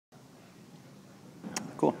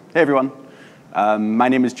Cool. Hey, everyone. My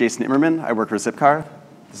name is Jason Immerman. I work for Zipcar.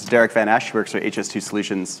 This is Derek Van Assche, who works for HS2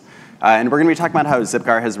 Solutions. And we're going to be talking about how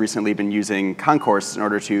Zipcar has recently been using Concourse in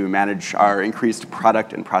order to manage our increased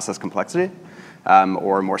product and process complexity,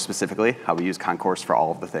 or more specifically, how we use Concourse for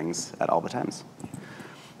all of the things at all the times.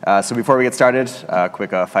 So before we get started, a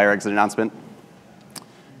quick fire exit announcement.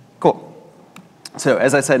 Cool. So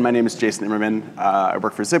as I said, my name is Jason Immerman. I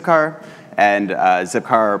work for Zipcar, and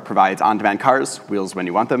Zipcar provides on-demand cars, wheels when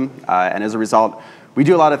you want them. And as a result, we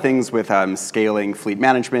do a lot of things with scaling fleet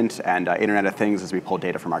management and Internet of Things as we pull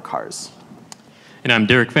data from our cars. And I'm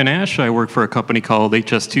Derek Van Assche. I work for a company called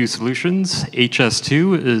HS2 Solutions.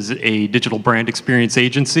 HS2 is a digital brand experience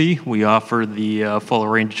agency. We offer the full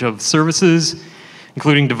range of services,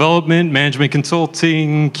 including development, management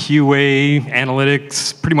consulting, QA,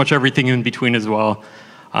 analytics, pretty much everything in between as well.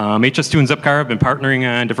 HS2 and Zipcar have been partnering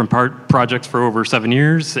on different projects for over 7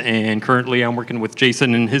 years, and currently I'm working with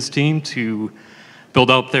Jason and his team to build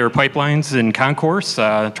out their pipelines in Concourse,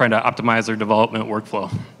 trying to optimize their development workflow.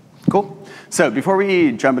 Cool. So before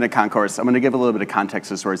we jump into Concourse, I'm going to give a little bit of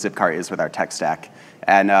context as to where Zipcar is with our tech stack.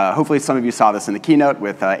 And hopefully some of you saw this in the keynote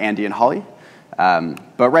with Andy and Holly.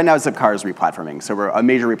 But right now, Zipcar is replatforming. So we're a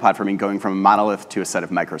major replatforming going from a monolith to a set of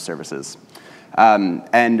microservices.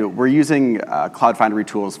 And we're using Cloud Foundry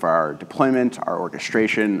tools for our deployment, our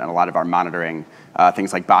orchestration, and a lot of our monitoring,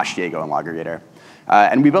 things like Bosch, Diego, and Loggergator.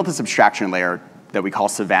 And we built this abstraction layer that we call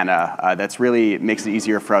Savannah that's really makes it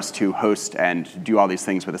easier for us to host and do all these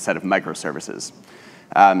things with a set of microservices.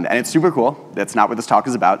 And it's super cool. That's not what this talk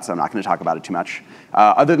is about, so I'm not going to talk about it too much,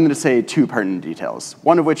 other than to say two pertinent details.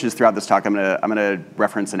 One of which is throughout this talk, I'm going to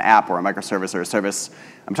reference an app or a microservice or a service.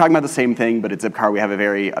 I'm talking about the same thing, but at Zipcar, we have a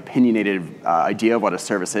very opinionated idea of what a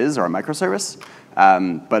service is or a microservice,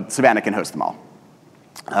 but Savannah can host them all.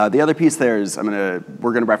 The other piece there is we're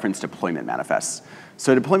going to reference deployment manifests.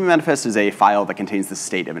 So deployment manifest is a file that contains the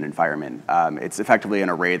state of an environment. It's effectively an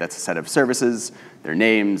array that's a set of services, their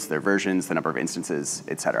names, their versions, the number of instances,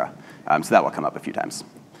 et cetera. So that will come up a few times.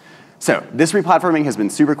 So this replatforming has been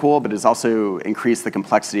super cool, but has also increased the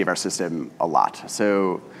complexity of our system a lot.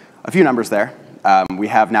 So a few numbers there. We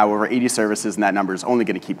have now over 80 services, and that number is only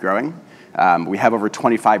going to keep growing. We have over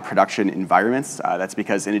 25 production environments. That's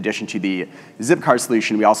because in addition to the Zipcar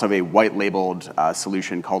solution, we also have a white-labeled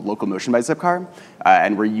solution called Local Motion by Zipcar.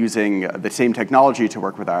 And we're using the same technology to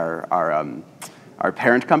work with our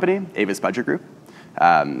parent company, Avis Budget Group,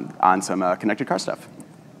 on some connected car stuff.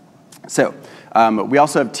 So we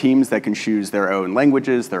also have teams that can choose their own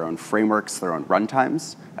languages, their own frameworks, their own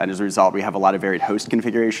runtimes. And as a result, we have a lot of varied host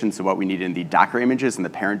configurations of what we need in the Docker images and the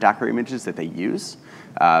parent Docker images that they use.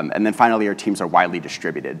 And then finally, our teams are widely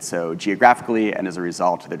distributed. So geographically, and as a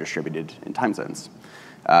result, they're distributed in time zones.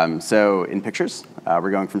 So in pictures, we're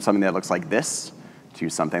going from something that looks like this to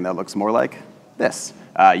something that looks more like this.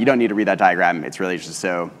 You don't need to read that diagram. It's really just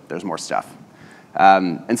so there's more stuff.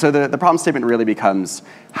 And so the problem statement really becomes,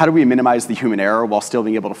 how do we minimize the human error while still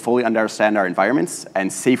being able to fully understand our environments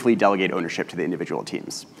and safely delegate ownership to the individual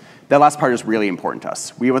teams? That last part is really important to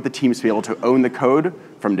us. We want the teams to be able to own the code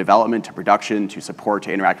from development to production to support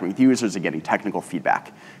to interacting with users and getting technical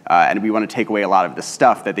feedback. And we want to take away a lot of the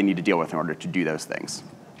stuff that they need to deal with in order to do those things.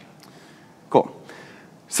 Cool.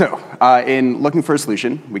 So in looking for a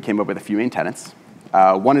solution, we came up with a few main tenets.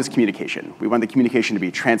 One is communication. We want the communication to be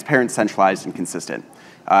transparent, centralized, and consistent.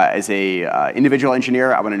 As a individual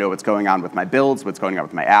engineer, I want to know what's going on with my builds, what's going on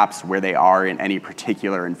with my apps, where they are in any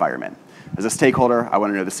particular environment. As a stakeholder, I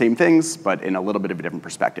want to know the same things, but in a little bit of a different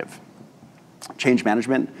perspective. Change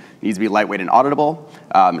management needs to be lightweight and auditable.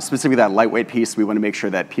 Specifically that lightweight piece, we want to make sure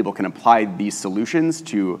that people can apply these solutions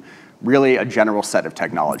to really a general set of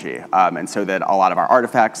technology. And so that a lot of our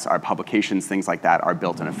artifacts, our publications, things like that are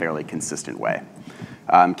built in a fairly consistent way.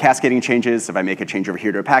 Cascading changes, if I make a change over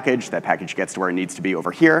here to a package, that package gets to where it needs to be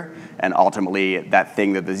over here, and ultimately that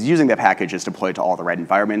thing that is using that package is deployed to all the right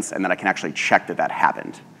environments, and then I can actually check that that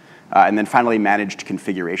happened. And then finally, managed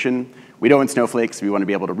configuration. We don't want snowflakes. We want to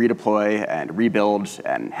be able to redeploy and rebuild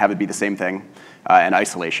and have it be the same thing. And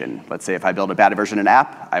isolation. Let's say if I build a bad version of an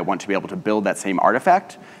app, I want to be able to build that same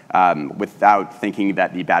artifact without thinking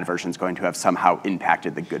that the bad version is going to have somehow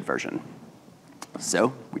impacted the good version.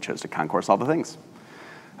 So we chose to Concourse all the things.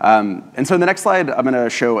 And so in the next slide, I'm going to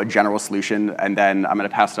show a general solution, and then I'm going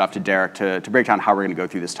to pass it off to Derek to break down how we're going to go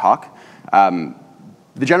through this talk.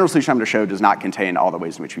 The general solution I'm going to show does not contain all the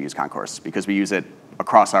ways in which we use Concourse, because we use it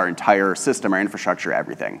across our entire system, our infrastructure,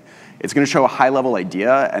 everything. It's going to show a high-level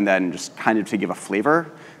idea, and then just kind of to give a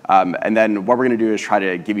flavor. And then what we're going to do is try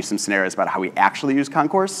to give you some scenarios about how we actually use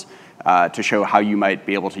Concourse to show how you might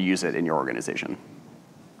be able to use it in your organization.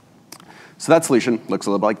 So that solution looks a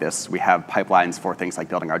little bit like this. We have pipelines for things like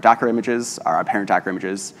building our Docker images, our parent Docker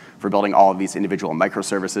images, for building all of these individual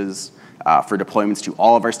microservices, for deployments to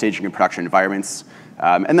all of our staging and production environments,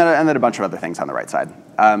 and then a bunch of other things on the right side.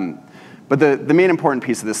 But the main important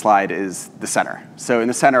piece of this slide is the center. So in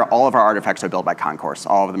the center, all of our artifacts are built by Concourse.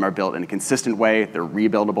 All of them are built in a consistent way. They're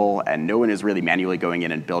rebuildable, and no one is really manually going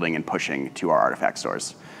in and building and pushing to our artifact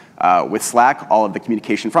stores. With Slack, all of the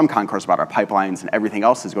communication from Concourse about our pipelines and everything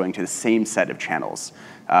else is going to the same set of channels.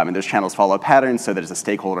 And those channels follow patterns so that as a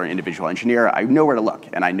stakeholder and individual engineer, I know where to look.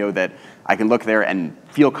 And I know that I can look there and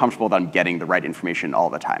feel comfortable that I'm getting the right information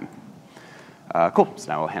all the time. Cool.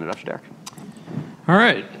 So now I'll hand it off to Derek. All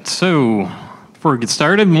right. So before we get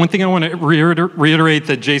started, one thing I want to reiterate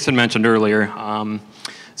that Jason mentioned earlier.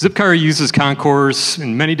 Zipcar uses Concourse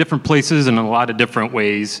in many different places and in a lot of different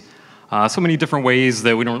ways. So many different ways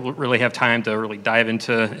that we don't really have time to really dive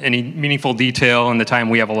into any meaningful detail in the time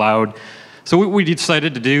we have allowed. So what we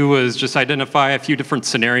decided to do was just identify a few different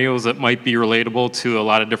scenarios that might be relatable to a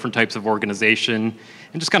lot of different types of organization,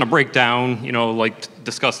 and just kind of break down, like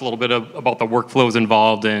discuss a little bit about the workflows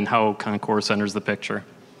involved and how Concourse enters the picture.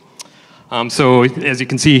 So as you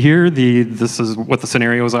can see here, this is what the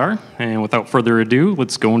scenarios are. And without further ado,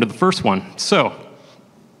 let's go into the first one. So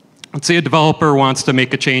let's say a developer wants to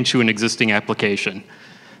make a change to an existing application.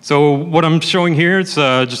 So what I'm showing here is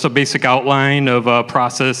just a basic outline of a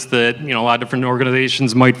process that a lot of different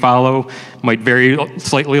organizations might follow. Might vary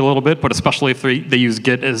slightly a little bit, but especially if they use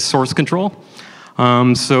Git as source control.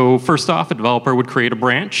 So first off, a developer would create a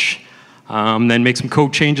branch, then make some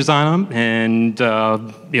code changes on them, and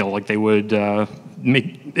like they would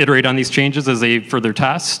iterate on these changes as they further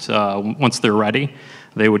test. Once they're ready,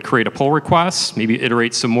 they would create a pull request, maybe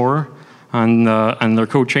iterate some more on their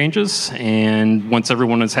code changes, and once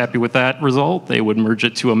everyone is happy with that result, they would merge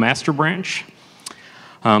it to a master branch.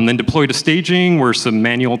 Then deploy to staging, where some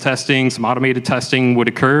manual testing, some automated testing would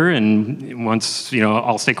occur, and once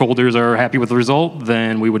all stakeholders are happy with the result,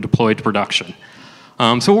 then we would deploy to production.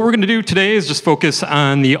 So what we're going to do today is just focus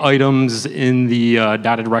on the items in the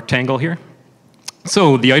dotted rectangle here.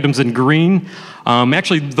 So the items in green,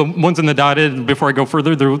 actually the ones in the dotted, before I go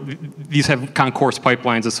further, these have Concourse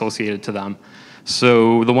pipelines associated to them.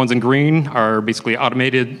 So the ones in green are basically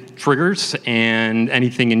automated triggers, and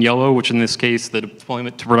anything in yellow, which in this case, the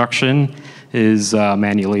deployment to production, is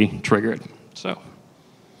manually triggered. So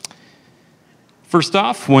first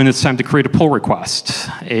off, when it's time to create a pull request,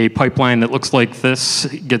 a pipeline that looks like this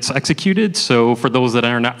gets executed. So for those that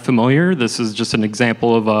are not familiar, this is just an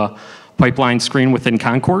example of a pipeline screen within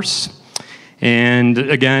Concourse. And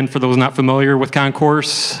again, for those not familiar with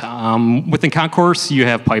Concourse, within Concourse you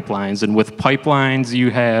have pipelines, and with pipelines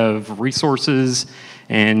you have resources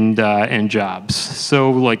and jobs.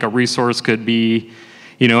 So like a resource could be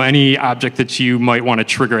any object that you might want to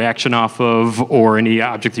trigger action off of, or any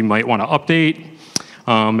object you might want to update.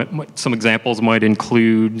 Some examples might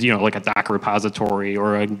include like a Docker repository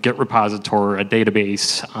or a Git repository, a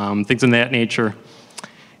database, things in that nature.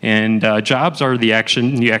 And jobs are the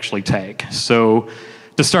action you actually take. So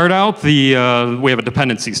to start out, we have a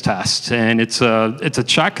dependencies test, and it's a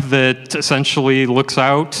check that essentially looks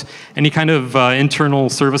out any kind of internal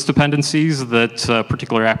service dependencies that a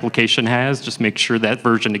particular application has. Just make sure that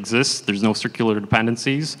version exists. There's no circular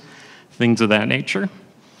dependencies, things of that nature.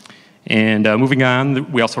 And moving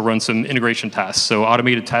on, we also run some integration tests. So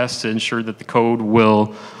automated tests to ensure that the code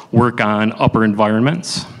will work on upper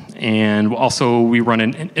environments. And also we run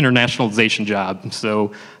an internationalization job.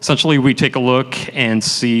 So essentially we take a look and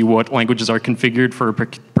see what languages are configured for a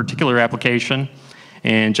particular application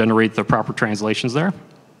and generate the proper translations there.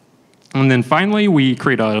 And then finally we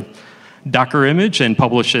create a Docker image and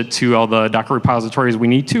publish it to all the Docker repositories we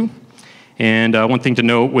need to. And one thing to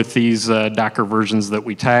note with these Docker versions that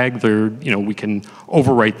we tag, we can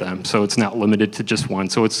overwrite them, so it's not limited to just one.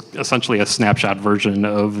 So it's essentially a snapshot version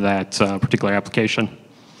of that particular application.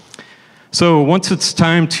 So once it's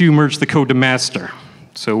time to merge the code to master,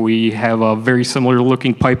 so we have a very similar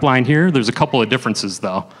looking pipeline here. There's a couple of differences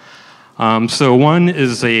though. So one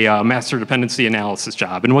is a master dependency analysis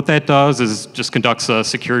job, and what that does is just conducts a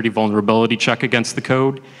security vulnerability check against the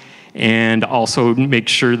code, and also make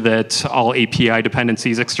sure that all API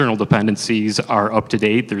dependencies, external dependencies, are up to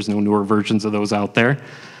date. There's no newer versions of those out there.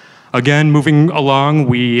 Again, moving along,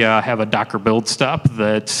 we have a Docker build step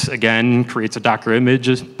that, again, creates a Docker image,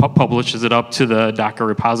 publishes it up to the Docker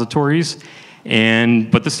repositories.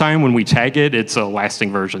 But this time when we tag it, it's a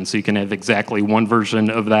lasting version. So you can have exactly one version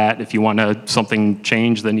of that. If you want something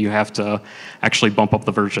changed, then you have to actually bump up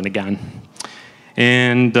the version again.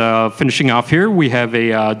 And finishing off here, we have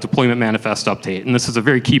a deployment manifest update. And this is a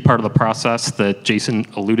very key part of the process that Jason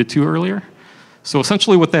alluded to earlier. So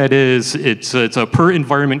essentially what that is, it's a per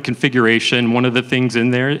environment configuration. One of the things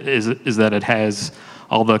in there is that it has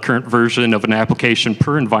all the current version of an application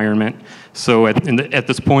per environment. So at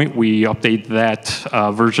this point, we update that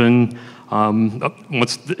version.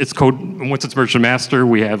 Once it's version master,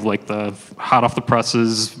 we have like the hot off the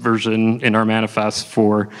presses version in our manifest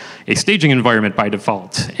for a staging environment by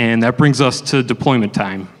default. And that brings us to deployment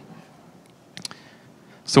time.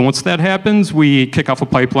 So once that happens, we kick off a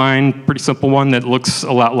pipeline, pretty simple one that looks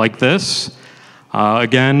a lot like this.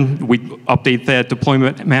 Again, we update that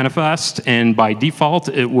deployment manifest, and by default,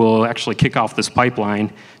 it will actually kick off this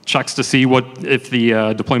pipeline, checks to see if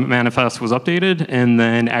the deployment manifest was updated, and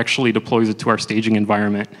then actually deploys it to our staging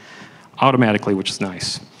environment automatically, which is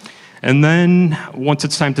nice. And then once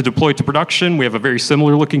it's time to deploy to production, we have a very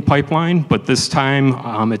similar looking pipeline, but this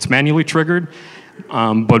time it's manually triggered.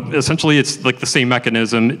 But essentially, it's like the same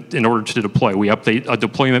mechanism in order to deploy. We update a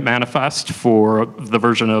deployment manifest for the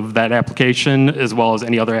version of that application, as well as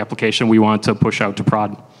any other application we want to push out to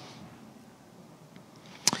prod.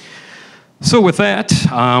 So with that,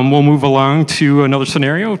 we'll move along to another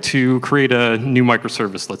scenario to create a new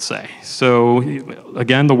microservice, let's say. So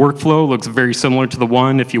again, the workflow looks very similar to the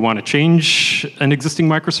one if you want to change an existing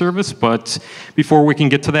microservice, but before we can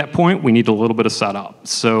get to that point, we need a little bit of setup.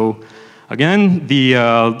 So again,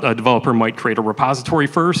 a developer might create a repository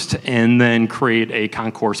first and then create a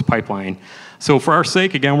Concourse pipeline. So for our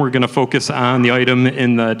sake, again, we're going to focus on the item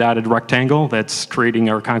in the dotted rectangle that's creating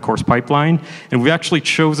our Concourse pipeline. And we've actually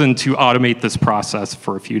chosen to automate this process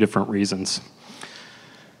for a few different reasons.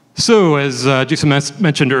 So as Jason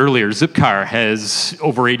mentioned earlier, Zipcar has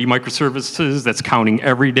over 80 microservices that's counting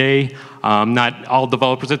every day. Not all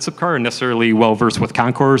developers at Zipcar are necessarily well-versed with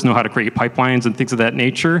Concourse, know how to create pipelines and things of that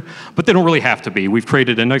nature, but they don't really have to be. We've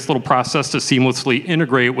created a nice little process to seamlessly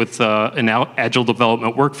integrate with an agile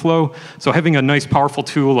development workflow. So having a nice, powerful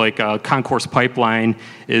tool like a Concourse pipeline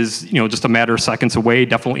is just a matter of seconds away,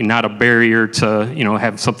 definitely not a barrier to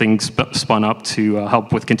have something spun up to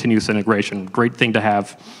help with continuous integration. Great thing to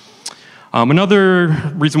have. Another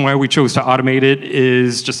reason why we chose to automate it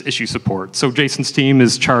is just issue support. So Jason's team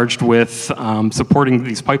is charged with supporting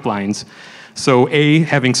these pipelines. So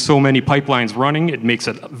having so many pipelines running, it makes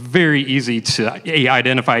it very easy to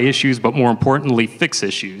identify issues, but more importantly, fix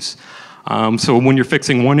issues. So when you're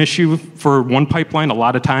fixing one issue for one pipeline, a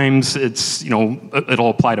lot of times it'll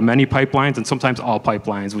apply to many pipelines and sometimes all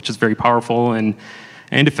pipelines, which is very powerful and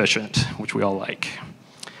efficient, which we all like.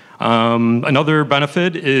 Another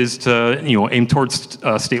benefit is to aim towards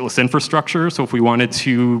stateless infrastructure. So if we wanted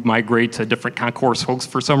to migrate to different Concourse hosts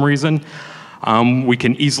for some reason, we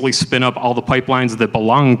can easily spin up all the pipelines that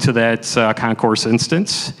belong to that Concourse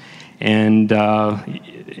instance and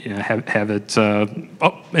have it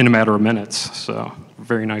up in a matter of minutes. So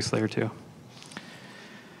very nice there too.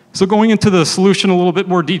 So going into the solution a little bit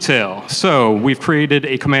more detail. So we've created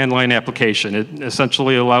a command line application. It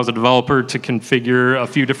essentially allows a developer to configure a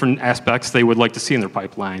few different aspects they would like to see in their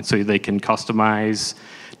pipeline. So they can customize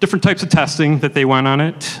different types of testing that they want on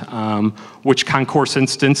it, which Concourse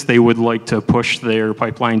instance they would like to push their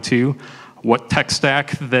pipeline to, what tech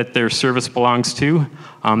stack that their service belongs to.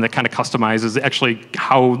 That kind of customizes actually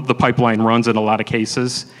how the pipeline runs in a lot of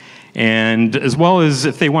cases. And as well as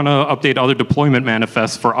if they want to update other deployment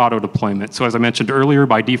manifests for auto deployment. So as I mentioned earlier,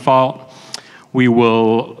 by default, we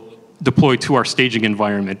will deploy to our staging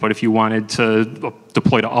environment. But if you wanted to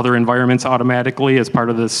deploy to other environments automatically as part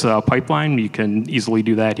of this pipeline, you can easily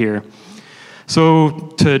do that here.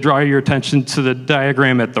 So to draw your attention to the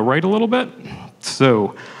diagram at the right a little bit.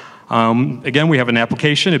 So again, we have an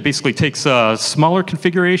application. It basically takes a smaller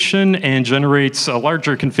configuration and generates a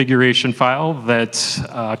larger configuration file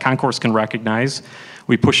that Concourse can recognize.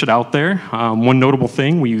 We push it out there. One notable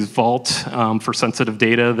thing, we use Vault for sensitive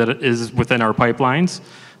data that is within our pipelines.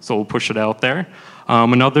 So we'll push it out there.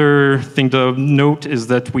 Another thing to note is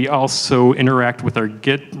that we also interact with our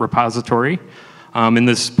Git repository in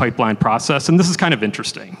this pipeline process. And this is kind of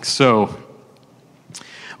interesting. So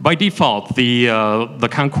by default, the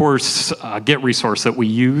Concourse Git resource that we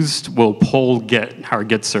used will pull our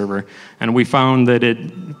Git server. And we found that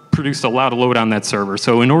it produced a lot of load on that server.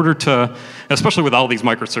 So in order to, especially with all these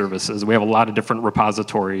microservices, we have a lot of different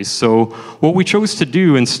repositories. So what we chose to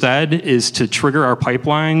do instead is to trigger our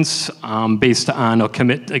pipelines based on a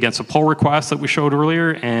commit against a pull request that we showed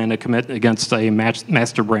earlier and a commit against a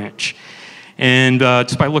master branch. And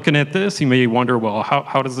just by looking at this, you may wonder, well,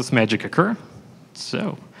 how does this magic occur?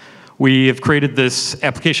 So we have created this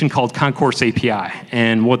application called Concourse API.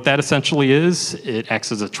 And what that essentially is, it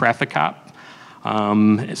acts as a traffic cop.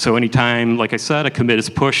 So anytime, like I said, a commit is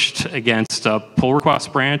pushed against a pull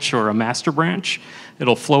request branch or a master branch,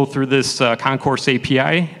 it'll flow through this Concourse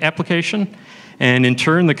API application. And in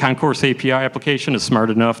turn, the Concourse API application is smart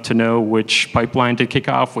enough to know which pipeline to kick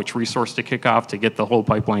off, which resource to kick off to get the whole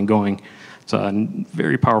pipeline going. It's a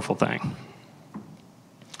very powerful thing.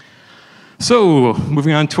 So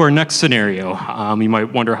moving on to our next scenario, you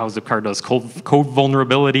might wonder how Zipcar does code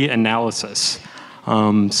vulnerability analysis. We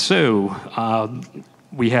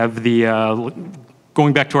have the,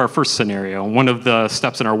 going back to our first scenario, one of the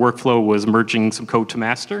steps in our workflow was merging some code to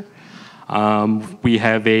master. We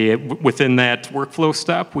have within that workflow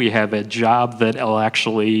step, we have a job that'll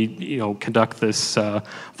actually, conduct this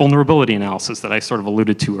vulnerability analysis that I sort of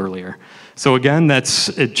alluded to earlier. So again,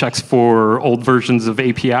 it checks for old versions of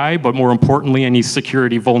API, but more importantly, any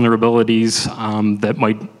security vulnerabilities that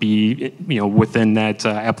might be, within that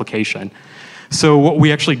application. So what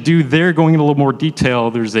we actually do there, going into a little more detail,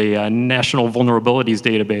 there's a national vulnerabilities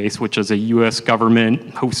database, which is a US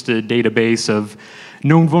government hosted database of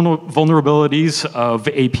known vulnerabilities of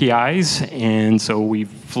APIs. And so we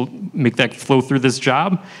make that flow through this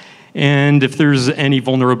job. And if there's any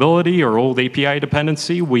vulnerability or old API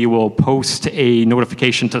dependency, we will post a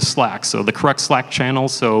notification to Slack. So the correct Slack channel.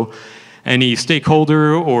 So any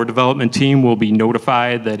stakeholder or development team will be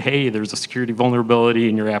notified that, hey, there's a security vulnerability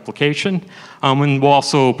in your application. And we'll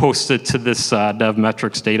also post it to this dev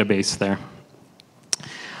metrics database there.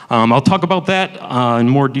 I'll talk about that in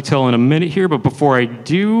more detail in a minute here, but before I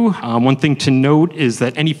do, one thing to note is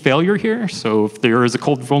that any failure here, so if there is a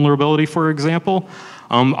cold vulnerability, for example,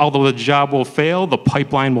 although the job will fail, the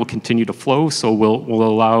pipeline will continue to flow, so we'll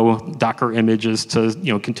allow Docker images to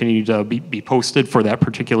continue to be posted for that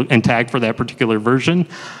particular, and tagged for that particular version.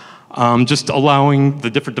 Just allowing the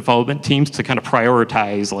different development teams to kind of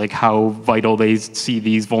prioritize like how vital they see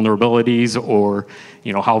these vulnerabilities, or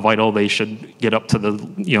how vital they should get up to the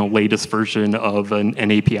latest version of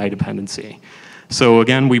an API dependency. So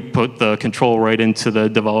again, we put the control right into the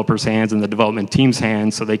developer's hands and the development team's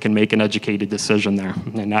hands so they can make an educated decision there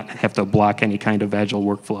and not have to block any kind of agile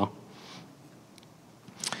workflow.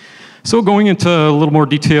 So going into a little more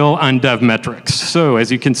detail on dev metrics. So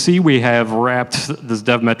as you can see, we have wrapped this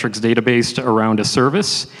dev metrics database around a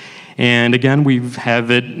service. And again, we have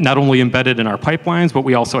it not only embedded in our pipelines, but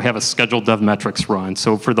we also have a scheduled dev metrics run.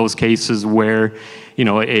 So for those cases where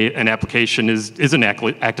an application isn't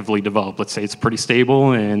actively developed, let's say it's pretty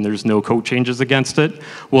stable and there's no code changes against it,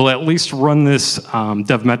 we'll at least run this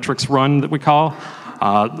dev metrics run that we call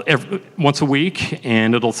once a week,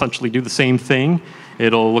 and it'll essentially do the same thing.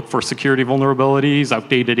 It'll look for security vulnerabilities,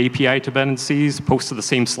 outdated API dependencies, post to the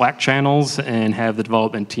same Slack channels, and have the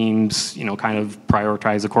development teams, kind of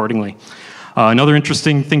prioritize accordingly. Another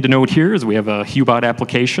interesting thing to note here is we have a Hubot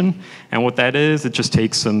application, and what that is, it just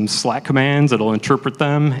takes some Slack commands, it'll interpret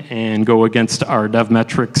them, and go against our dev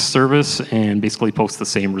metrics service, and basically post the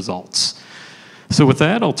same results. So with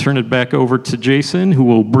that, I'll turn it back over to Jason, who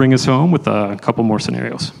will bring us home with a couple more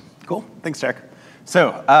scenarios. Cool, thanks, Derek.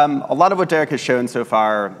 So a lot of what Derek has shown so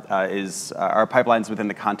far is our pipelines within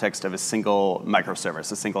the context of a single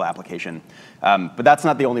microservice, a single application. But that's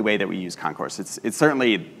not the only way that we use Concourse. It's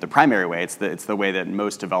certainly the primary way. It's the way that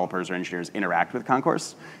most developers or engineers interact with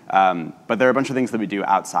Concourse. But there are a bunch of things that we do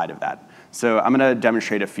outside of that. So I'm going to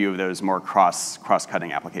demonstrate a few of those more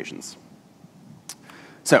cross-cutting applications.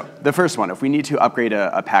 So the first one, if we need to upgrade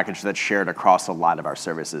a package that's shared across a lot of our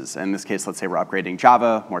services, in this case, let's say we're upgrading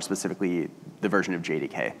Java, more specifically the version of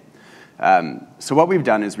JDK. So what we've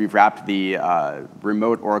done is we've wrapped the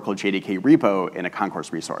remote Oracle JDK repo in a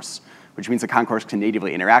Concourse resource, which means that Concourse can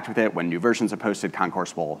natively interact with it. When new versions are posted,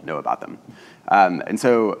 Concourse will know about them. And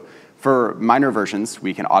so for minor versions,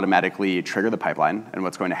 we can automatically trigger the pipeline. And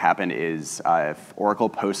what's going to happen is if Oracle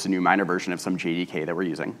posts a new minor version of some JDK that we're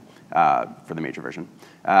using, for the major version,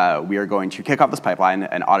 we are going to kick off this pipeline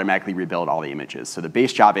and automatically rebuild all the images. So the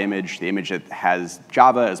base Java image, the image that has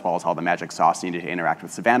Java, as well as all the magic sauce needed to interact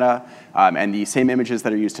with Savannah, and the same images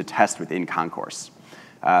that are used to test within Concourse.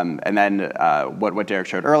 And then what Derek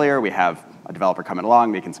showed earlier, we have a developer coming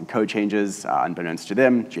along, making some code changes. Unbeknownst to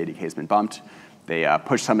them, JDK has been bumped. They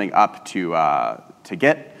push something up to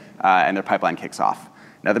Git, and their pipeline kicks off.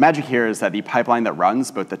 Now, the magic here is that the pipeline that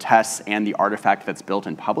runs both the tests and the artifact that's built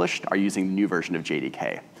and published are using the new version of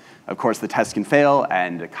JDK. Of course, the test can fail,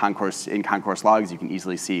 and in Concourse logs, you can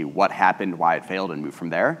easily see what happened, why it failed, and move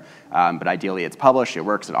from there. But ideally, it's published, it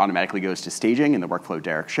works, it automatically goes to staging in the workflow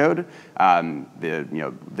Derek showed.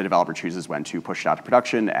 The developer chooses when to push it out to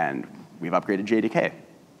production, and we've upgraded JDK.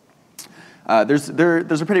 There's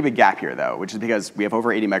a pretty big gap here, though, which is because we have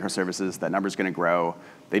over 80 microservices. That number's going to grow.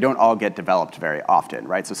 They don't all get developed very often,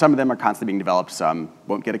 right? So some of them are constantly being developed. Some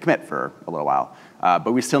won't get a commit for a little while.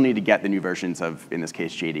 But we still need to get the new versions of, in this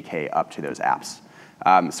case, JDK up to those apps.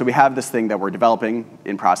 So we have this thing that we're developing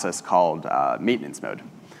in process called maintenance mode.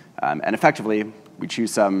 And effectively, we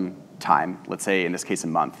choose some time, let's say in this case a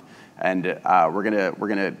month, and we're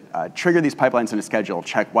gonna trigger these pipelines in a schedule,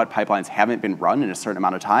 check what pipelines haven't been run in a certain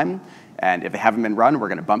amount of time, and if they haven't been run, we're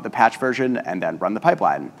gonna bump the patch version and then run the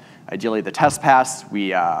pipeline. Ideally, the test pass,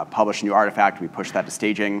 we publish a new artifact, we push that to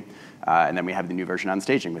staging, and then we have the new version on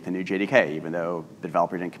staging with the new JDK, even though the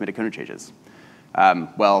developer didn't commit code changes.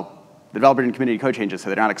 Well, the developer didn't commit any code changes, so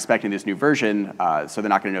they're not expecting this new version, so they're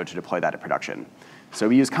not gonna know to deploy that to production. So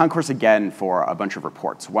we use Concourse again for a bunch of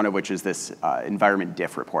reports, one of which is this environment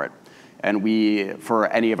diff report. And for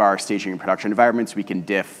any of our staging and production environments, we can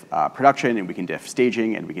diff production and we can diff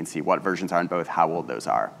staging, and we can see what versions are on both, how old those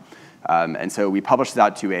are. And so we publish this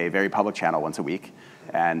out to a very public channel once a week.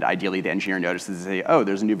 And ideally, the engineer notices and say, oh,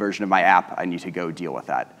 there's a new version of my app. I need to go deal with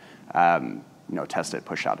that. Test it,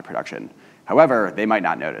 push it out to production. However, they might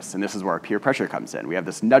not notice, and this is where peer pressure comes in. We have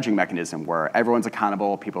this nudging mechanism where everyone's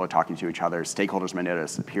accountable, people are talking to each other, stakeholders may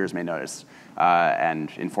notice, peers may notice,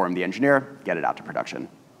 and inform the engineer, get it out to production.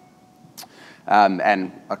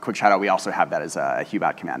 And a quick shout out, we also have that as a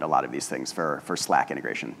Hubot command, a lot of these things for Slack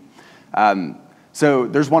integration. So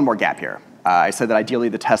there's one more gap here. I said that ideally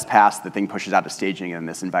the test passed, the thing pushes out to staging, and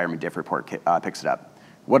this environment diff report picks it up.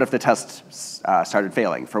 What if the test started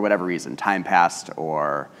failing for whatever reason? Time passed,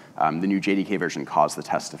 or the new JDK version caused the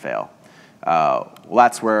test to fail. Well,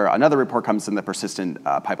 that's where another report comes in, the persistent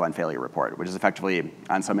pipeline failure report, which is effectively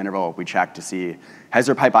on some interval we check to see, has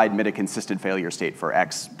your pipeline been a consistent failure state for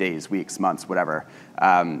X days, weeks, months, whatever?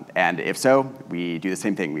 And if so, we do the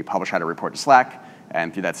same thing. We publish out a report to Slack,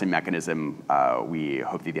 and through that same mechanism, we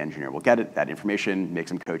hope that the engineer will get it, that information, make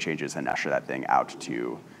some code changes, and usher that thing out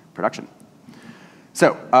to production.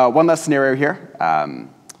 So one last scenario here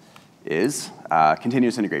is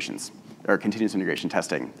continuous integrations, or continuous integration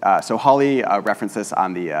testing. So Holly referenced this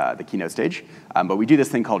on the keynote stage, but we do this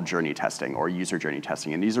thing called journey testing, or user journey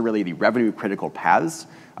testing, and these are really the revenue-critical paths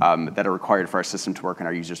that are required for our system to work and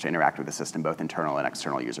our users to interact with the system, both internal and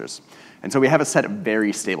external users. And so we have a set of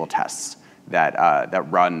very stable tests that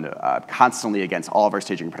run constantly against all of our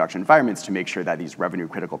staging and production environments to make sure that these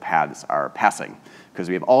revenue-critical paths are passing. Because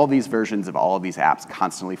we have all of these versions of all of these apps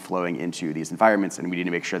constantly flowing into these environments, and we need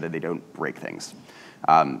to make sure that they don't break things.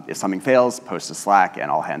 If something fails, post to Slack, and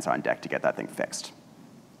all hands are on deck to get that thing fixed.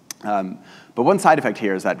 But one side effect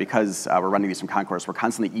here is that because we're running these from Concourse, we're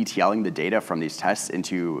constantly ETLing the data from these tests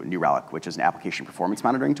into New Relic, which is an application performance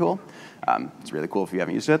monitoring tool. It's really cool if you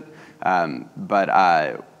haven't used it.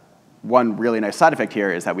 One really nice side effect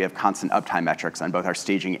here is that we have constant uptime metrics on both our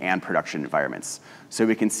staging and production environments. So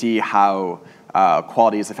we can see how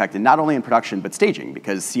quality is affected not only in production, but staging,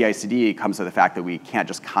 because CI/CD comes with the fact that we can't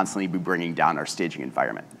just constantly be bringing down our staging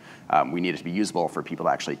environment. We need it to be usable for people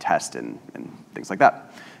to actually test and things like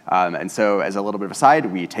that. And so as a little bit of a side,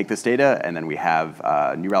 we take this data, and then we have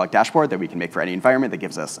a New Relic dashboard that we can make for any environment that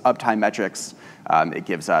gives us uptime metrics. It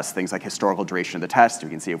gives us things like historical duration of the test. We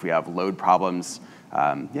can see if we have load problems,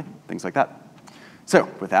 things like that. So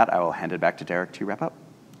with that, I will hand it back to Derek to wrap up.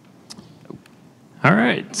 All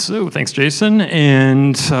right, so thanks, Jason.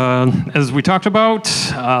 And as we talked about,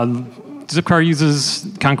 Zipcar uses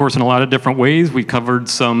Concourse in a lot of different ways. We covered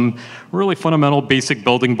some really fundamental basic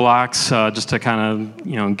building blocks just to kind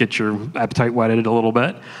of get your appetite whetted a little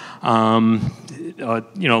bit.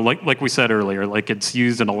 Like we said earlier, like it's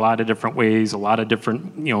used in a lot of different ways, a lot of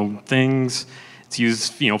different things. It's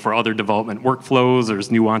used, for other development workflows.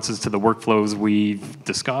 There's nuances to the workflows we've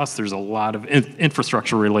discussed. There's a lot of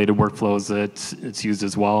infrastructure-related workflows that it's used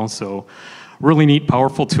as well. So, really neat,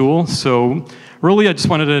 powerful tool. So, really, I just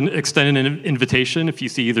wanted to extend an invitation. If you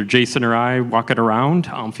see either Jason or I walking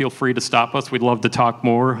around, feel free to stop us. We'd love to talk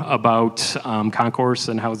more about Concourse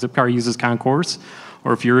and how Zipcar uses Concourse.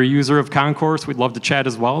 Or if you're a user of Concourse, we'd love to chat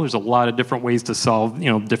as well. There's a lot of different ways to solve,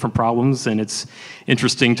 different problems, and it's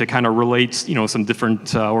interesting to kind of relate, some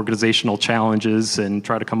different organizational challenges and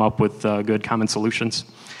try to come up with good common solutions.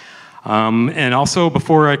 And also,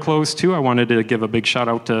 before I close too, I wanted to give a big shout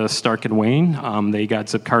out to Stark and Wayne. They got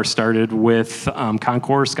Zipcar started with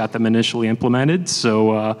Concourse, got them initially implemented.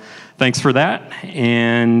 So thanks for that.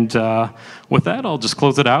 And with that, I'll just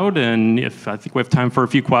close it out. And I think we have time for a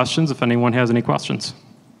few questions, if anyone has any questions.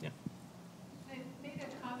 I made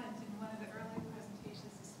a comment in one of the early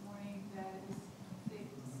presentations this morning that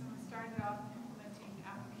someone started off implementing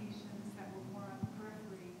applications that were more on the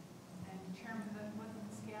periphery and determined that it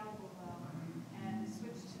wasn't scalable well.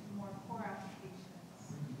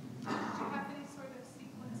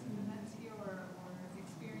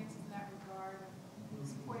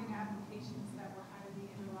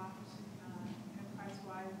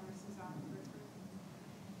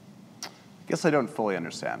 I guess I don't fully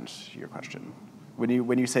understand your question.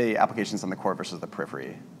 When you say applications on the core versus the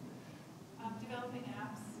periphery. Developing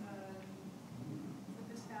apps with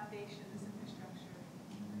this foundation, this infrastructure.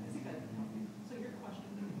 So your question,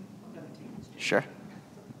 I'm going to take this. Sure.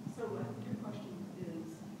 So your question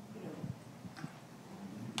is,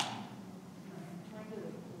 trying to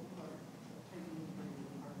pull apart taking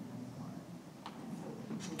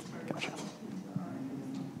the Gotcha.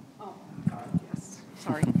 Oh, yes.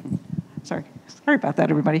 Sorry. Sorry about that,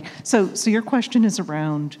 everybody. So your question is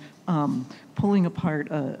around pulling apart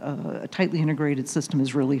a tightly integrated system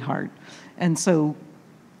is really hard. And so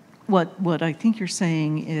what I think you're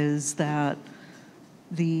saying is that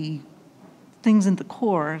the things in the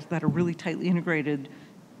core that are really tightly integrated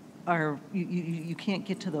are, you can't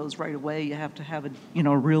get to those right away. You have to have a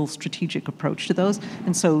real strategic approach to those.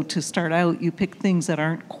 And so to start out, you pick things that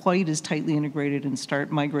aren't quite as tightly integrated and start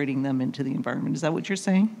migrating them into the environment. Is that what you're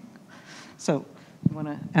saying? So you want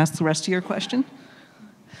to ask the rest of your question?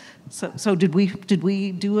 So did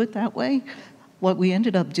we do it that way? What we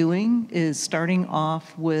ended up doing is starting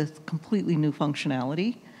off with completely new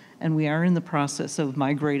functionality, and we are in the process of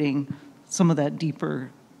migrating some of that deeper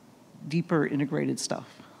integrated stuff.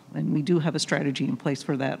 And we do have a strategy in place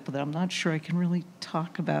for that, but I'm not sure I can really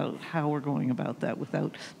talk about how we're going about that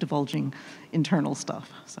without divulging internal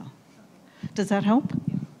stuff. So, does that help?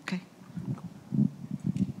 Okay.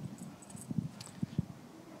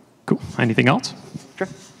 Cool. Anything else? Sure.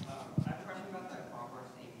 I have a question about the Concourse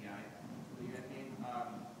API that you guys made.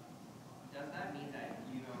 Does that mean that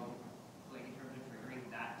like in terms of triggering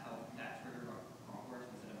that trigger on Concourse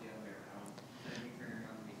instead of the other way around? Instead of you triggering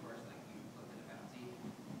on the resource, like you put the dependency?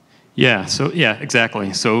 Yeah,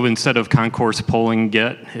 exactly. So instead of Concourse pulling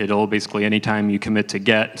get, it'll basically anytime you commit to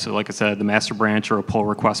get, so like I said, the master branch or a pull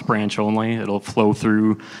request branch only, it'll flow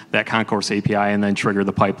through that Concourse API and then trigger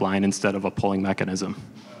the pipeline instead of a pulling mechanism.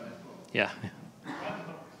 Yeah.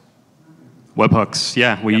 Webhooks,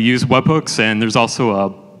 yeah. We use webhooks, and there's also a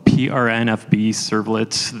PRNFB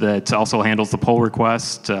servlet that also handles the pull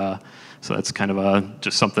request. So that's kind of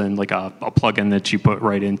just something like a plugin that you put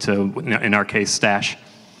right into, in our case, Stash.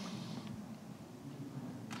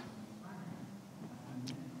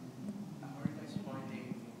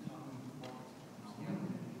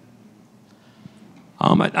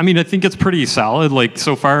 I think it's pretty solid. Like,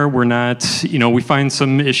 so far, we're not, we find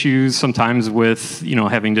some issues sometimes with,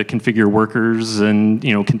 having to configure workers and,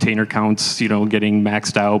 container counts, getting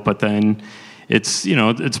maxed out, but then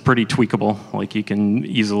it's pretty tweakable. Like, you can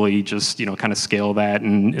easily just, kind of scale that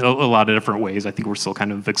in a lot of different ways. I think we're still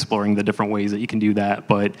kind of exploring the different ways that you can do that,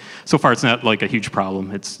 but so far it's not like a huge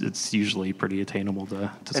problem. It's usually pretty attainable to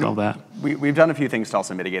solve that. We've done a few things to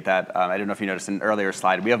also mitigate that. I don't know if you noticed in an earlier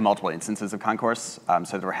slide, we have multiple instances of Concourse,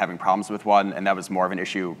 so that we're having problems with one, and that was more of an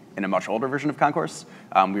issue in a much older version of Concourse.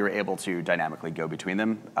 We were able to dynamically go between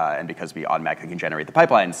them, and because we automatically can generate the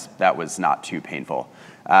pipelines, that was not too painful.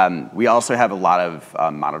 We also have a lot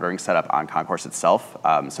of monitoring set up on Concourse itself,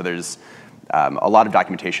 so there's a lot of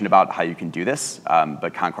documentation about how you can do this,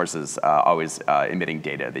 but Concourse is always emitting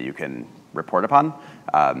data that you can report upon.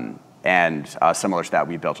 And similar to that,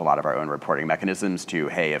 we built a lot of our own reporting mechanisms to,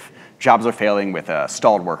 hey, if jobs are failing with a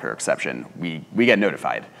stalled worker exception, we get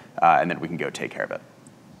notified, and then we can go take care of it.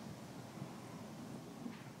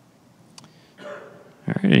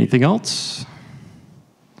 All right, anything else?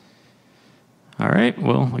 All right,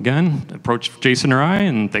 well, again, approach Jason or I,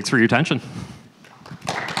 and thanks for your attention.